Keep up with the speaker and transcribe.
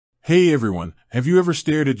Hey everyone, have you ever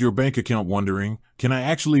stared at your bank account wondering, can I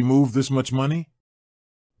actually move this much money?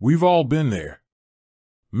 We've all been there.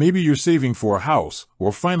 Maybe you're saving for a house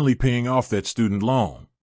or finally paying off that student loan.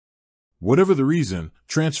 Whatever the reason,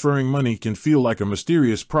 transferring money can feel like a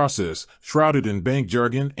mysterious process shrouded in bank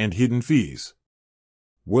jargon and hidden fees.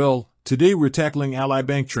 Well, today we're tackling Ally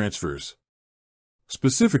Bank transfers.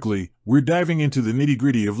 Specifically, we're diving into the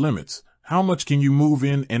nitty-gritty of limits. How much can you move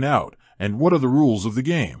in and out, and what are the rules of the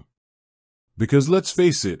game? Because let's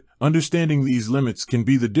face it, understanding these limits can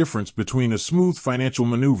be the difference between a smooth financial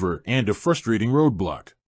maneuver and a frustrating roadblock.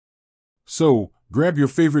 So, grab your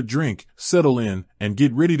favorite drink, settle in, and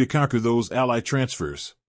get ready to conquer those Ally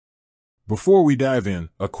transfers. Before we dive in,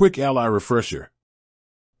 a quick Ally refresher.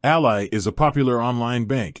 Ally is a popular online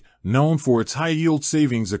bank, known for its high-yield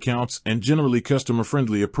savings accounts and generally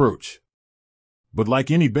customer-friendly approach. But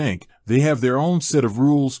like any bank, they have their own set of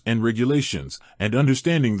rules and regulations, and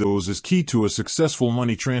understanding those is key to a successful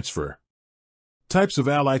money transfer. Types of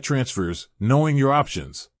Ally transfers, knowing your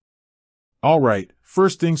options. Alright,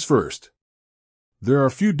 first things first. There are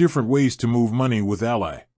a few different ways to move money with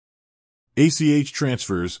Ally. ACH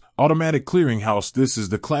transfers, automatic clearinghouse. This is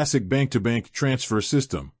the classic bank-to-bank transfer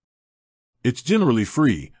system. It's generally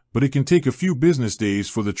free, but it can take a few business days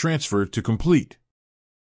for the transfer to complete.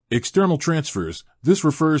 External transfers, this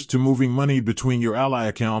refers to moving money between your Ally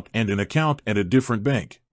account and an account at a different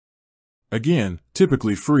bank. Again,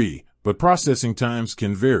 typically free, but processing times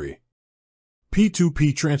can vary.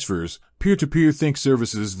 P2P transfers, peer-to-peer think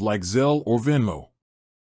services like Zelle or Venmo.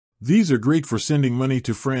 These are great for sending money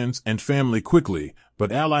to friends and family quickly,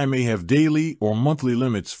 but Ally may have daily or monthly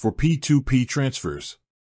limits for P2P transfers.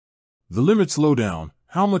 The limits slow down.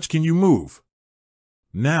 How much can you move?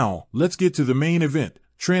 Now, let's get to the main event.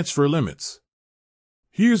 Transfer limits.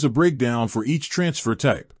 Here's a breakdown for each transfer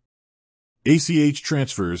type. ACH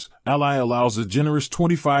transfers, Ally allows a generous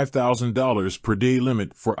 $25,000 per day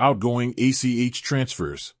limit for outgoing ACH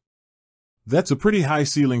transfers. That's a pretty high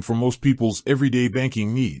ceiling for most people's everyday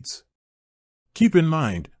banking needs. Keep in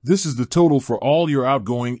mind, this is the total for all your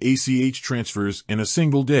outgoing ACH transfers in a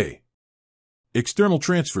single day. External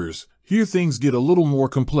transfers, here things get a little more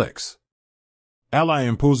complex. Ally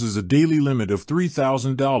imposes a daily limit of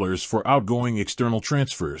 $3,000 for outgoing external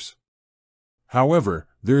transfers. However,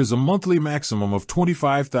 there is a monthly maximum of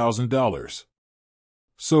 $25,000.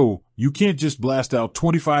 So, you can't just blast out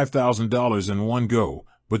 $25,000 in one go,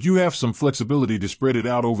 but you have some flexibility to spread it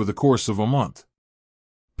out over the course of a month.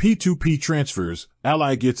 P2P transfers,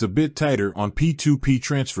 Ally gets a bit tighter on P2P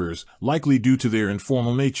transfers, likely due to their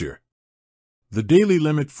informal nature. The daily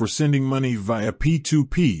limit for sending money via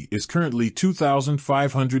P2P is currently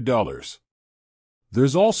 $2,500.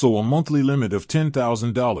 There's also a monthly limit of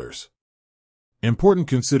 $10,000. Important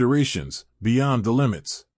considerations, beyond the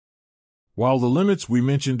limits. While the limits we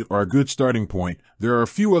mentioned are a good starting point, there are a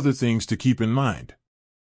few other things to keep in mind.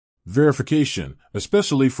 Verification,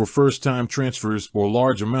 especially for first-time transfers or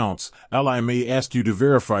large amounts, Ally may ask you to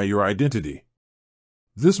verify your identity.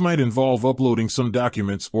 This might involve uploading some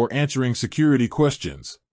documents or answering security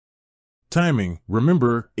questions. Timing,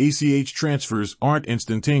 remember, ACH transfers aren't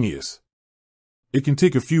instantaneous. It can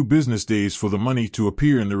take a few business days for the money to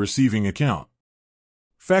appear in the receiving account.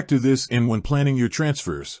 Factor this in when planning your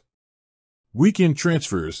transfers. Weekend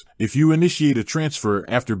transfers, if you initiate a transfer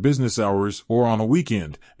after business hours or on a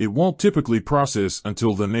weekend, it won't typically process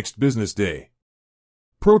until the next business day.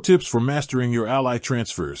 Pro tips for mastering your Ally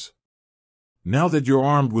transfers. Now that you're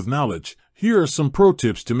armed with knowledge, here are some pro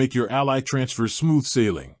tips to make your Ally transfers smooth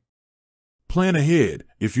sailing. Plan ahead.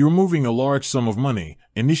 If you're moving a large sum of money,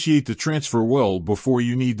 initiate the transfer well before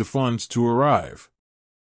you need the funds to arrive.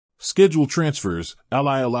 Schedule transfers.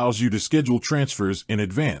 Ally allows you to schedule transfers in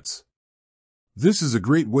advance. This is a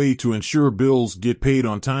great way to ensure bills get paid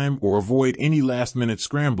on time or avoid any last-minute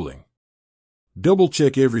scrambling.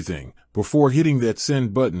 Double-check everything. Before hitting that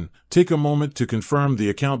send button, take a moment to confirm the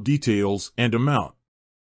account details and amount.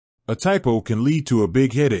 A typo can lead to a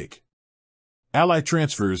big headache. Ally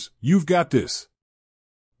transfers, you've got this.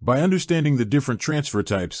 By understanding the different transfer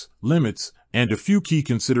types, limits, and a few key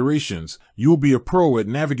considerations, you'll be a pro at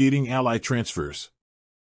navigating Ally transfers.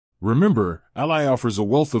 Remember, Ally offers a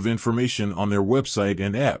wealth of information on their website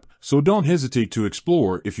and app, so don't hesitate to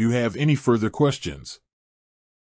explore if you have any further questions.